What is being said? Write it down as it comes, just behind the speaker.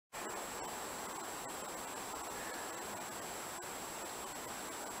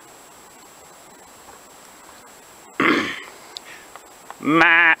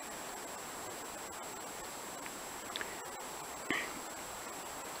Ma.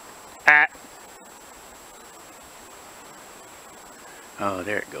 Ah. Oh,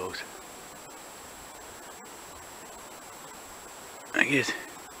 there it goes. I guess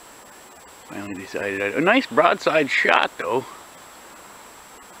finally decided a nice broadside shot though.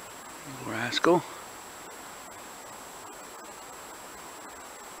 Little rascal.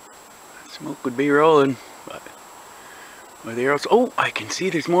 Smoke would be rolling, but where the arrows. Oh, I can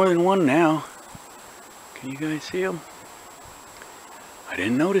see there's more than one now. Can you guys see them? I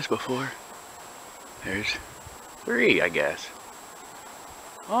didn't notice before. There's 3, I guess.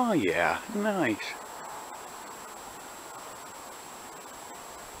 Oh yeah, nice.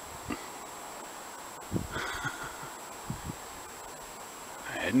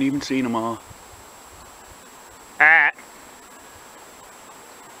 I hadn't even seen them all. Ah.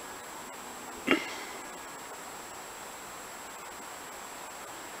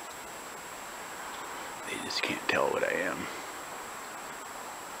 They just can't tell what I am.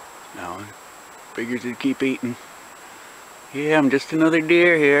 No, figures they'd keep eating. Yeah, I'm just another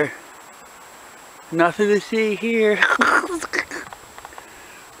deer here. Nothing to see here.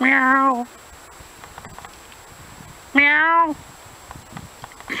 Meow. Meow.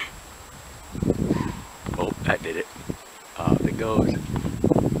 Oh, that did it. Off it goes.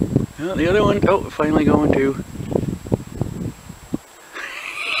 Oh, the other one, oh, finally going too.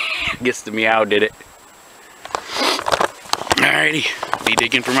 Guess the meow did it. Alrighty, be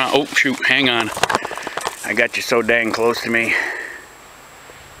digging for my, oh shoot, hang on. I got you so dang close to me.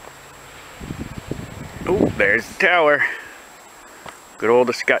 Oh, there's the tower. Good old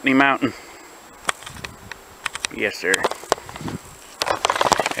Ascutney Mountain. Yes, sir.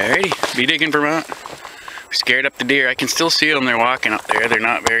 Alrighty, be digging for my, scared up the deer. I can still see them, they're walking up there. They're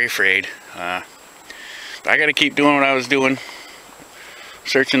not very afraid. But I gotta keep doing what I was doing.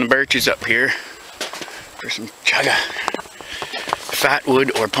 Searching the birches up here for some chaga, fatwood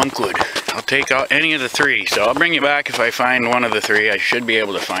or punkwood. I'll take out any of the 3, so I'll bring you back if I find one of the 3. I should be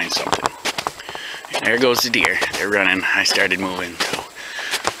able to find something. And there goes the deer. They're running. I started moving, so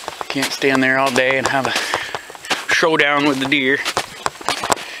can't stand there all day and have a showdown with the deer.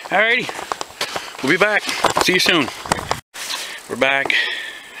 Alrighty, we'll be back. See you soon. We're back.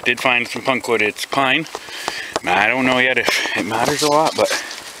 I did find some punkwood. It's pine. I don't know yet if it matters a lot, but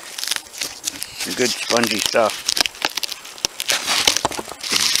some good spongy stuff.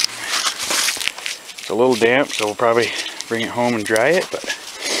 It's a little damp, so we'll probably bring it home and dry it, but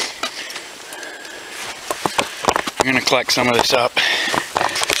I'm gonna collect some of this up.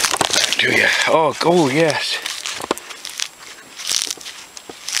 Do you? Oh, yes.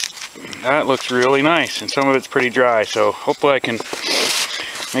 That looks really nice, and some of it's pretty dry, so hopefully I can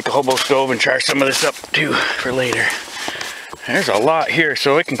make a hobo stove and char some of this up too for later. There's a lot here,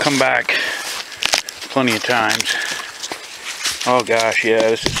 so it can come back plenty of times. Oh gosh, yeah,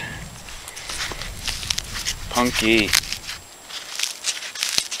 this is punky.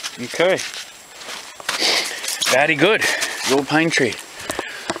 Okay. Very good. The old pine tree.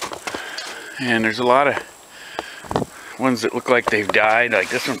 And there's a lot of ones that look like they've died. Like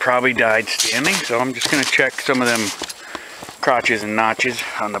this one probably died standing, so I'm just going to check some of them crotches and notches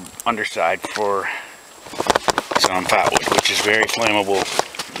on the underside for some fatwood, which is very flammable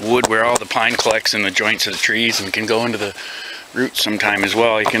wood where all the pine collects in the joints of the trees and can go into the roots sometime as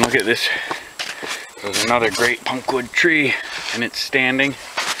well. You can look at this. There's another great punkwood tree and it's standing.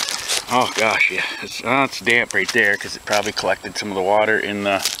 Oh gosh, yeah, it's damp right there because it probably collected some of the water in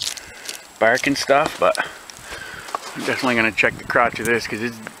the bark and stuff, but I'm definitely going to check the crotch of this because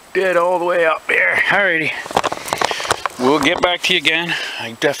it's dead all the way up there. Alrighty. We'll get back to you again.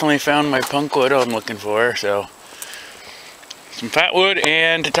 I definitely found my punkwood I'm looking for, so some fatwood,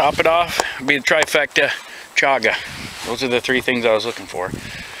 and to top it off will be the trifecta chaga. Those are the 3 things I was looking for.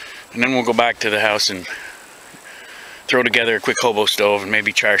 And then we'll go back to the house and throw together a quick hobo stove and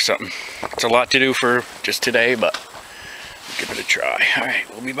maybe char something. It's a lot to do for just today, but we'll give it a try. Alright,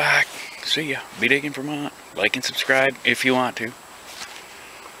 we'll be back. See ya. Be digging Vermont. Like and subscribe if you want to.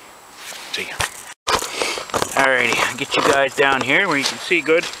 See ya. Alrighty, I'll get you guys down here where you can see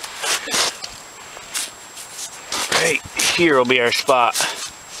good. Right here will be our spot.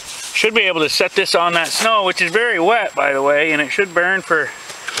 Should be able to set this on that snow, which is very wet, by the way, and it should burn for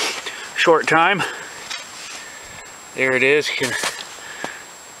a short time. There it is. You can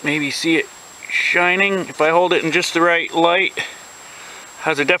maybe see it shining if I hold it in just the right light.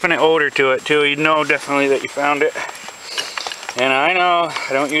 Has a definite odor to it too. You know definitely that you found it. And I know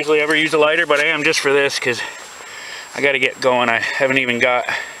I don't usually ever use a lighter, but I am just for this because I got to get going. I haven't even got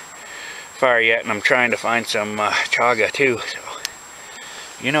far yet, and I'm trying to find some chaga too. So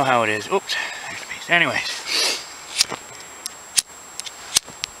You know how it is. Oops, there's the piece. Anyways.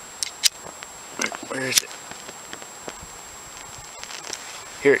 Where is it?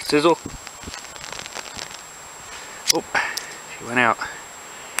 Here, sizzle. Oh, she went out.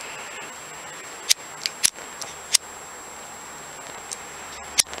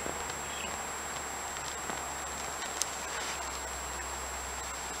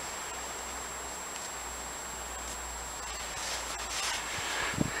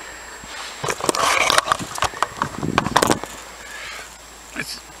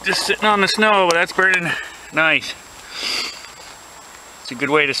 It's just sitting on the snow, but that's burning nice. It's a good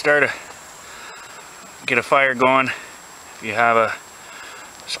way to get a fire going if you have a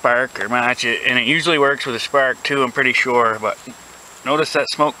spark or match it, and it usually works with a spark too, I'm pretty sure. But notice that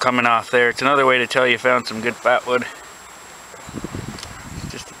smoke coming off there. It's another way to tell you found some good fatwood.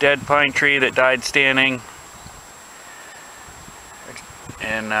 It's just a dead pine tree that died standing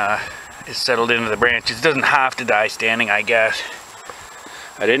and is settled into the branches. It doesn't have to die standing, I guess.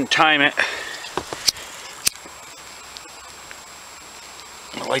 I didn't time it.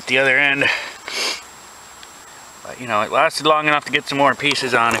 I like the other end. But, you know, it lasted long enough to get some more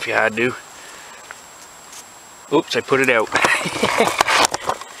pieces on if you had to. Oops, I put it out.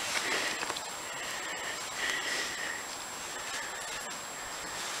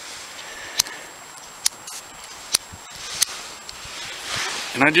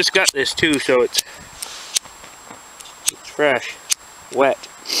 And I just got this too, so it's fresh, wet,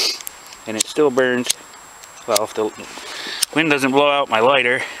 and it still burns. Well, if the wind doesn't blow out my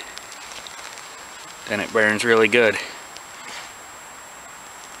lighter, then it burns really good.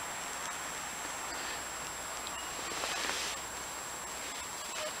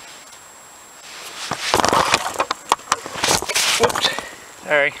 Whoops.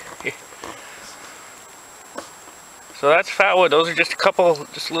 Sorry. So that's fatwood. Those are just a couple,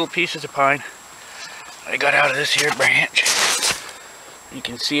 just little pieces of pine I got out of this here branch. You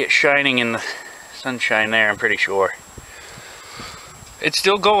can see it shining in the sunshine there, I'm pretty sure. It's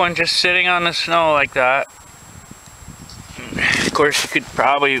still going, just sitting on the snow like that. Of course, you could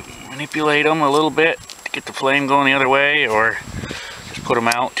probably manipulate them a little bit to get the flame going the other way, or just put them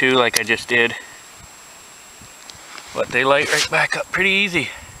out too, like I just did. But they light right back up pretty easy.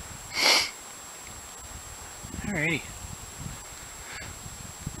 Alrighty.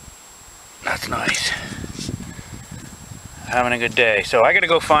 That's nice. Having a good day. So I gotta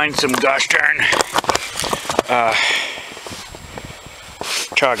go find some gosh darn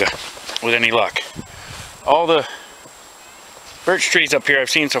chaga with any luck. All the birch trees up here I've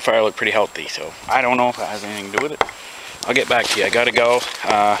seen so far look pretty healthy, so I don't know if that has anything to do with it. I'll get back to you. I gotta go.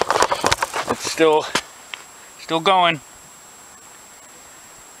 It's still going.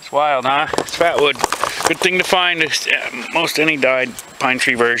 It's wild, huh? It's fatwood. Good thing to find is most any dyed pine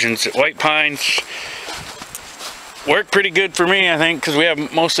tree versions. White pines work pretty good for me, I think, because we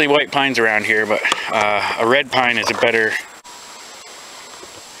have mostly white pines around here, but a red pine is a better.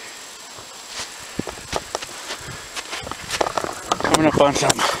 Coming up on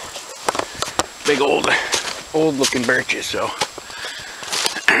some big old looking birches, so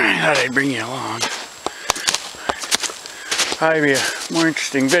I thought I'd bring you along. Probably be a more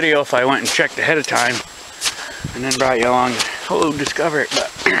interesting video if I went and checked ahead of time and then brought you along to discover it,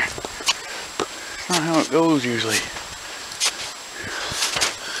 but it's not how it goes usually.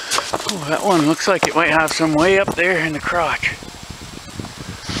 Oh, that one looks like it might have some way up there in the crotch.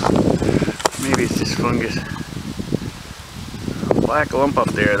 Maybe it's just fungus. Black lump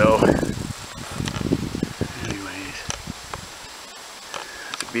up there though. Anyways,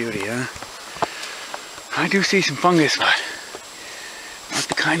 that's a beauty, huh? I do see some fungus, but not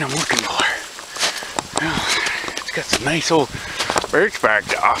the kind I'm looking for. Well, it's got some nice old birch bark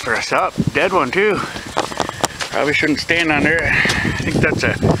to offer us up. Dead one too. Probably shouldn't stand under it. I think that's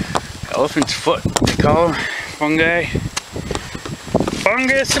a elephant's foot, they call them. Fungi.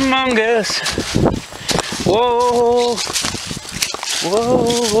 Fungus among us. Whoa.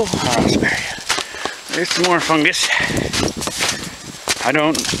 Whoa. I'll spare you. There's some more fungus. I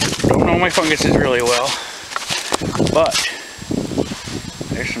don't know my funguses really well, but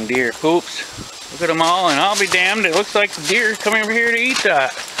there's some deer poops. Look at them all, and I'll be damned, it looks like the deer coming over here to eat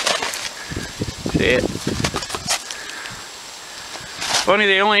that. See it? Funny,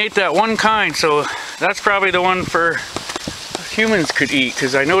 they only ate that one kind, so that's probably the one for humans could eat,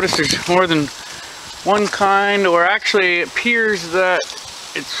 because I noticed there's more than one kind, or actually it appears that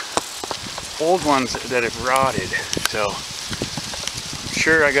it's old ones that have rotted. So I'm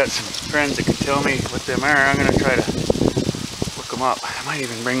sure I got some friends that can tell me what them are. I'm gonna try to look them up. I might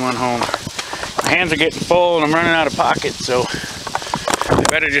even bring one home. My hands are getting full and I'm running out of pockets, so I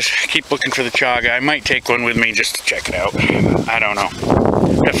better just keep looking for the chaga. I might take one with me just to check it out. I don't know.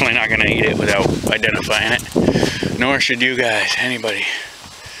 Definitely not gonna eat it without identifying it. Nor should you guys, anybody.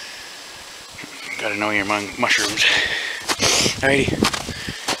 Gotta know your mushrooms.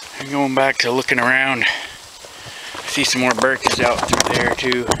 Alrighty, I'm going back to looking around. I see some more birches out through there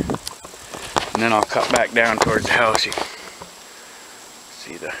too. And then I'll cut back down towards the house. You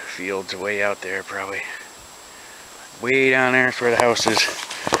see the fields way out there probably. Way down there is where the house is.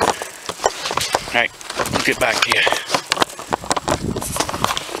 Alright, we'll get back to you.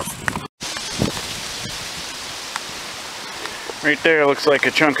 Right there looks like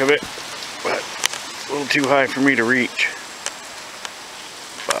a chunk of it, but a little too high for me to reach.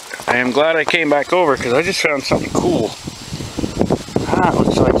 But I am glad I came back over because I just found something cool. Ah, it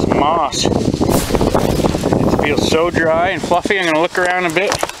looks like some moss. It feels so dry and fluffy. I'm going to look around a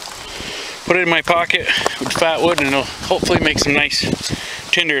bit, put it in my pocket with fatwood, and it'll hopefully make some nice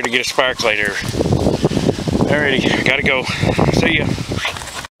tinder to get a spark lighter. Alrighty, I gotta go. See ya.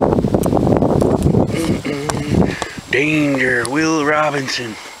 Danger, Will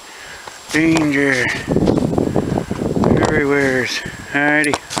Robinson. Danger. Everywhere's.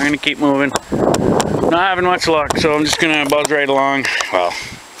 Alrighty, I'm gonna keep moving. Not having much luck, so I'm just gonna buzz right along. Well,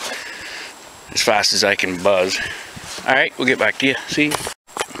 as fast as I can buzz. Alright, we'll get back to you. See ya.